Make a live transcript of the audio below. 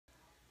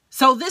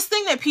So this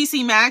thing that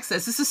PC Mag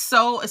says,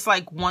 it's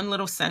like one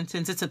little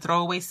sentence. It's a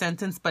throwaway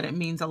sentence, but it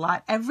means a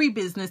lot. Every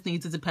business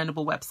needs a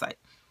dependable website.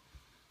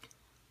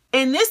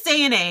 In this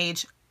day and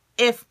age,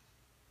 if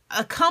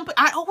a company,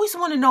 I always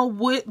want to know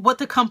what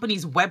the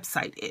company's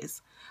website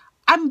is.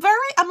 I'm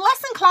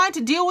less inclined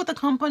to deal with a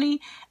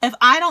company if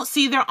I don't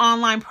see their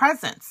online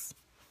presence.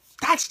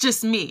 That's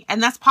just me.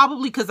 And that's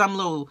probably because I'm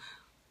a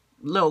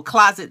little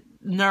closet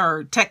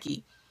nerd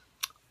techie.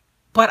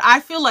 But I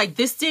feel like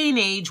this day and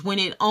age, when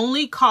it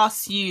only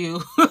costs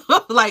you,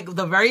 like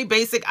the very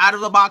basic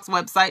out-of-the-box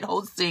website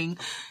hosting,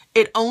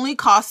 it only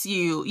costs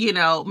you,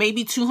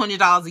 maybe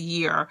 $200 a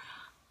year.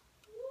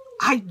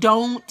 I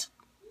don't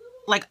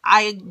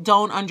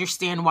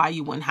understand why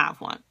you wouldn't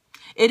have one.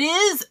 It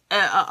is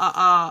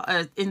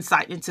a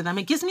insight into them.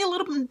 It gives me a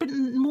little bit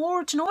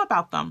more to know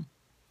about them.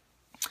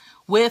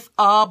 With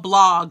a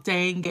blog,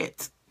 dang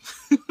it.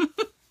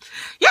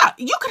 Yeah,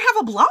 you could have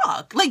a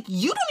blog. Like,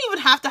 you don't even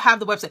have to have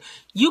the website.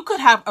 You could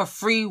have a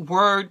free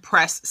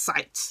WordPress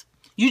site.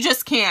 You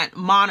just can't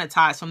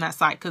monetize from that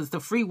site because the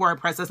free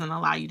WordPress doesn't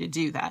allow you to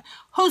do that.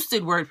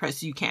 Hosted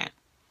WordPress, you can.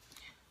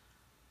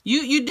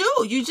 You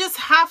do. You just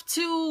have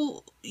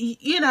to,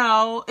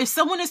 if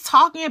someone is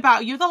talking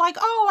about you, they're like,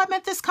 oh, I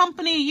met this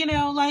company,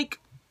 like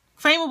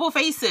Frameable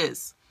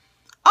Faces.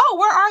 Oh,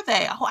 where are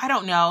they? Oh, I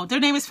don't know. Their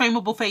name is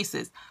Frameable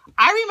Faces.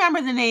 I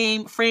remember the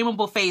name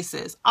Frameable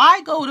Faces.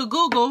 I go to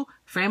Google,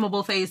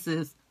 Frameable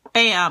Faces.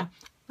 Bam.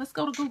 Let's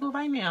go to Google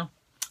right now.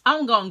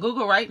 I'm going to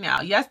Google right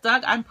now. Yes,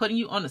 Doug, I'm putting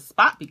you on the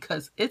spot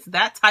because it's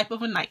that type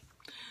of a night.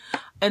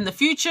 In the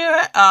future,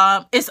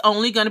 it's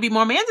only going to be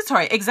more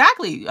mandatory.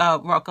 Exactly,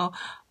 Rocco.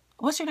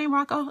 What's your name,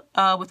 Rocco?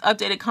 With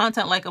updated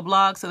content like a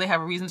blog, so they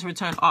have a reason to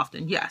return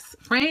often. Yes,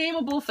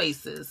 Frameable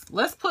Faces.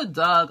 Let's put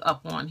Doug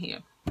up on here.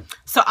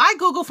 So I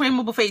Google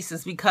Frameable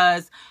Faces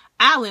because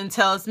Alan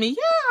tells me,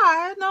 yeah,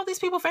 I know these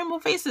people,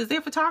 Frameable Faces. They're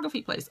a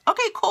photography place.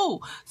 Okay,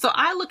 cool. So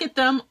I look at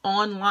them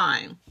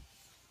online.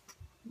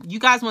 You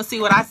guys want to see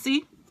what I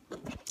see?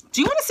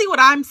 Do you want to see what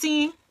I'm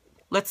seeing?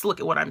 Let's look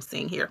at what I'm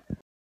seeing here.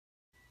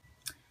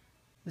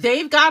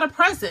 They've got a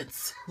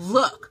presence.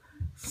 Look,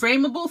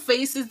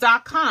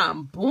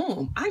 frameablefaces.com.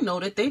 Boom. I know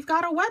that they've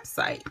got a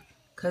website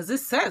because it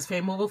says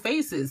Frameable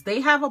Faces.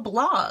 They have a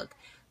blog.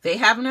 They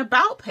have an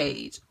about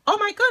page. Oh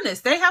my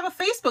goodness, they have a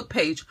Facebook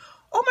page.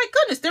 Oh my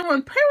goodness, they're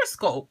on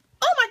Periscope.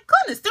 Oh my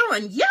goodness, they're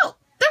on Yelp.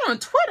 They're on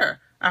Twitter.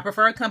 I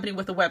prefer a company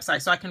with a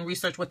website so I can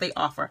research what they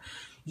offer.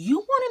 You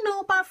want to know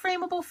about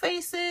Frameable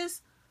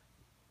Faces?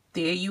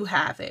 There you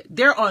have it.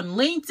 They're on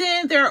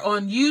LinkedIn. They're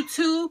on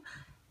YouTube.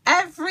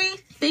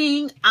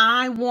 Everything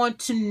I want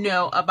to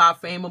know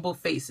about Frameable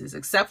Faces,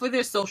 except for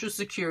their social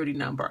security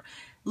number.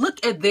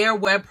 Look at their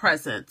web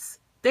presence.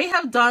 They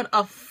have done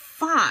a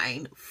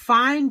fine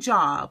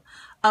job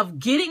of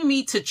getting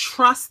me to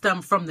trust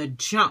them from the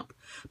jump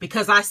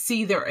because I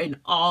see they're in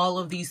all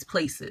of these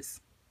places.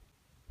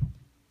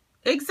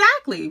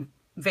 Exactly,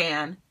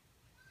 Van.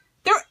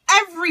 They're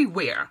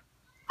everywhere.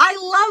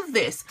 I love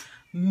this.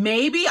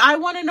 Maybe I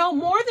want to know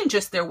more than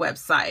just their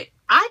website.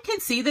 I can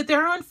see that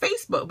they're on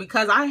Facebook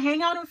because I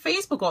hang out on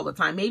Facebook all the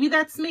time. Maybe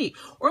that's me.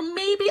 Or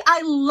maybe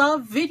I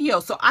love video,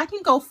 so I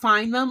can go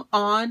find them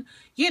on,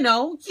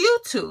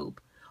 YouTube.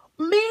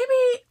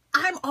 Maybe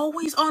I'm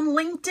always on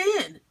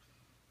LinkedIn.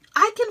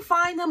 I can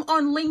find them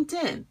on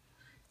LinkedIn.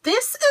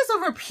 This is a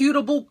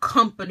reputable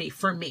company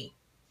for me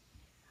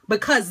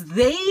because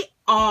they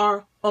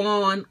are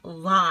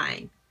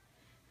online.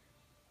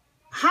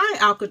 Hi,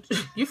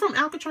 Alcatraz. You from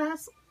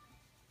Alcatraz?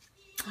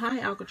 Hi,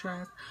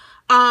 Alcatraz.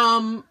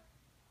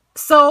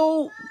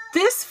 So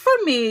this for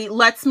me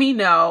lets me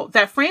know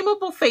that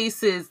Frameable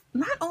Faces,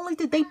 not only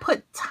did they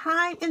put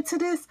time into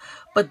this,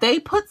 but they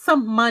put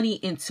some money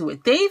into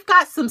it. They've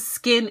got some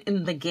skin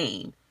in the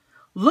game.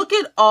 Look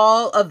at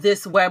all of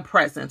this web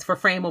presence for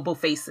Frameable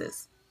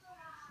Faces.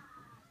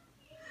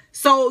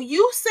 So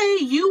you say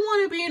you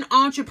want to be an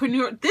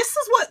entrepreneur. This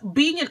is what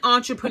being an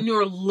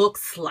entrepreneur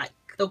looks like,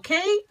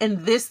 okay?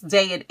 In this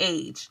day and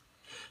age.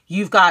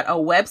 You've got a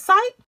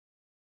website.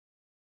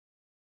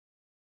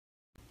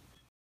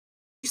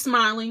 You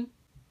smiling?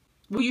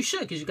 Well, you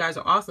should because you guys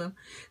are awesome.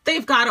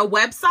 They've got a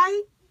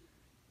website.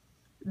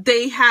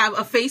 They have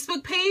a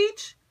Facebook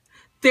page.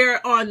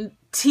 They're on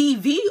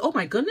TV. Oh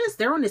my goodness.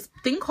 They're on this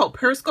thing called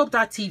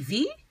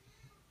Periscope.tv.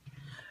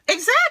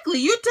 Exactly.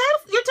 You're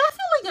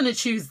definitely going to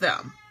choose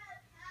them.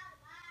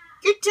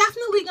 You're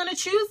definitely going to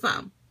choose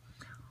them.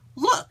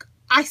 Look,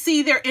 I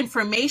see their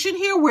information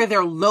here, where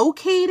they're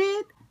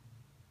located.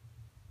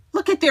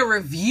 Look at their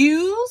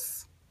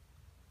reviews.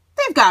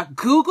 They've got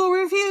Google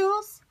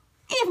reviews.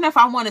 Even if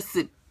I want to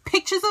see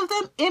pictures of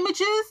them,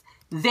 images,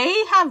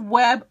 they have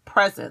web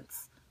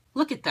presence.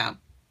 Look at them.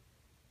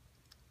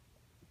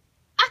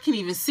 I can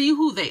even see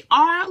who they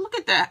are. Look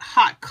at that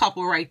hot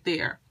couple right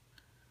there.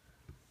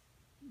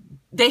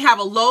 They have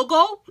a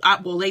logo.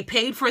 Well, they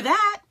paid for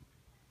that.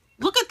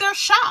 Look at their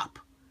shop.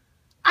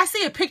 I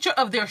see a picture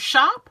of their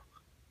shop.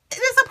 It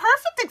is a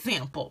perfect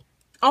example.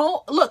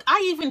 Oh, look,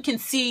 I even can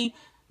see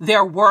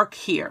their work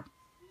here.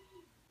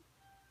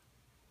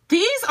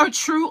 These are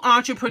true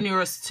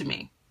entrepreneurs to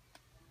me.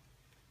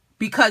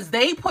 because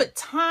they put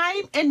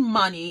time and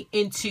money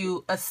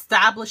into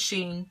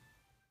establishing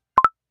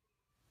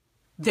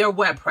their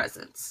web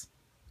presence.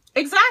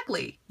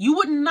 Exactly. You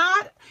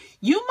might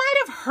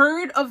have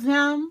heard of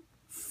them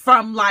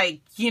from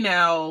like,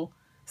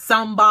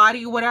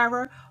 somebody,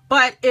 whatever.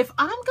 But if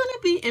I'm going to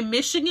be in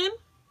Michigan,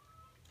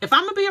 if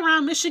I'm going to be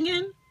around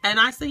Michigan and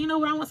I say, you know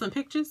what, I want some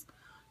pictures,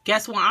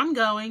 guess where I'm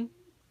going?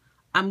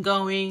 I'm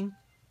going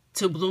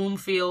to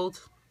Bloomfield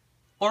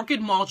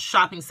Orchid Mall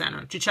Shopping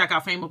Center to check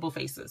out Frameable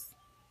Faces.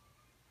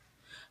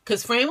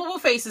 Because Frameable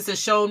Faces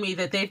has shown me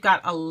that they've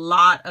got a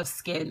lot of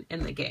skin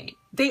in the game.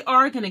 They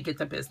are going to get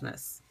the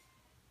business.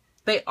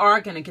 They are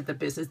going to get the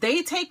business.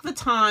 They take the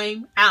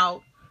time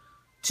out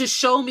to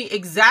show me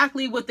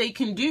exactly what they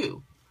can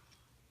do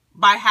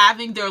by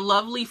having their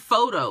lovely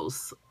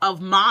photos of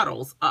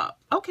models up.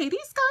 Okay,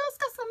 these guys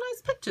got some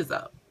nice pictures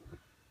up.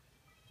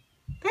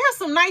 There's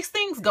some nice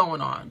things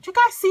going on. Do you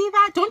guys see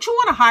that? Don't you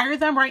want to hire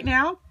them right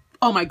now?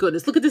 Oh my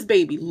goodness, look at this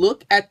baby.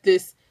 Look at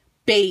this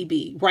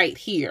baby right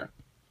here.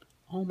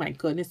 Oh my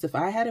goodness, if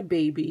I had a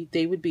baby,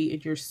 they would be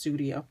in your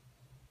studio.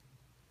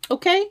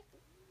 Okay?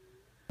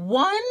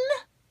 One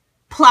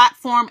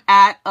platform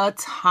at a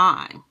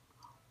time.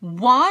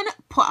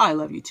 I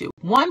love you too.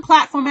 One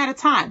platform at a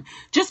time.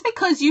 Just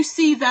because you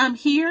see them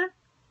here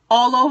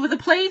all over the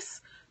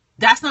place,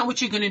 that's not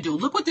what you're going to do.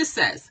 Look what this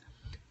says.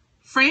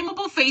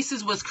 Frameable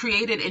Faces was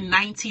created in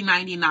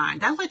 1999.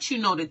 That lets you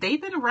know that they've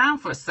been around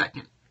for a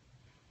second.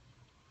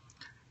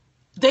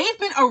 They've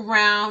been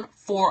around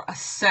for a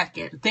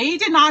second. They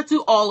did not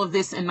do all of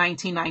this in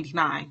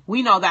 1999.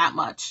 We know that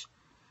much.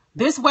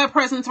 This web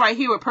presence right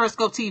here with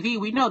Periscope TV,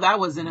 we know that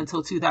wasn't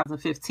until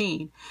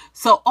 2015.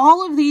 So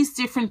all of these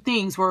different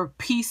things were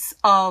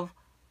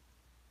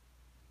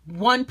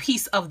one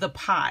piece of the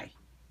pie.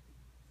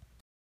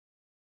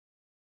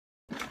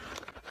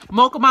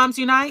 Mocha Moms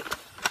Unite.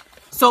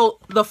 So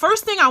the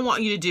first thing I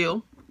want you to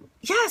do,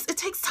 yes, it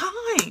takes time.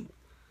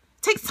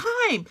 It takes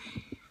time.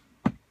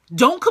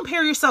 Don't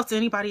compare yourself to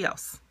anybody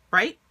else,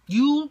 right?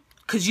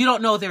 Because you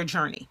don't know their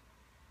journey.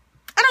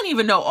 I don't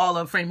even know all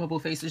of Frameable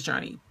Faces'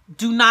 journey.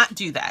 Do not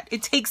do that.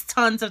 It takes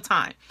tons of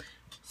time.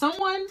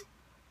 Someone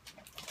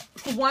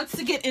who wants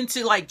to get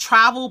into like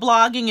travel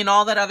blogging and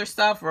all that other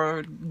stuff,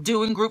 or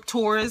doing group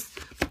tours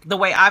the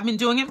way I've been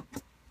doing it,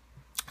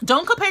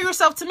 don't compare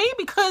yourself to me,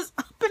 because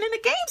I've been in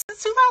the game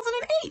since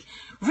 2008.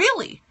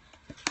 Really.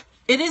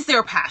 It is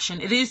their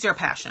passion. It is their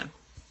passion.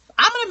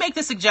 I'm going to make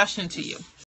the suggestion to you.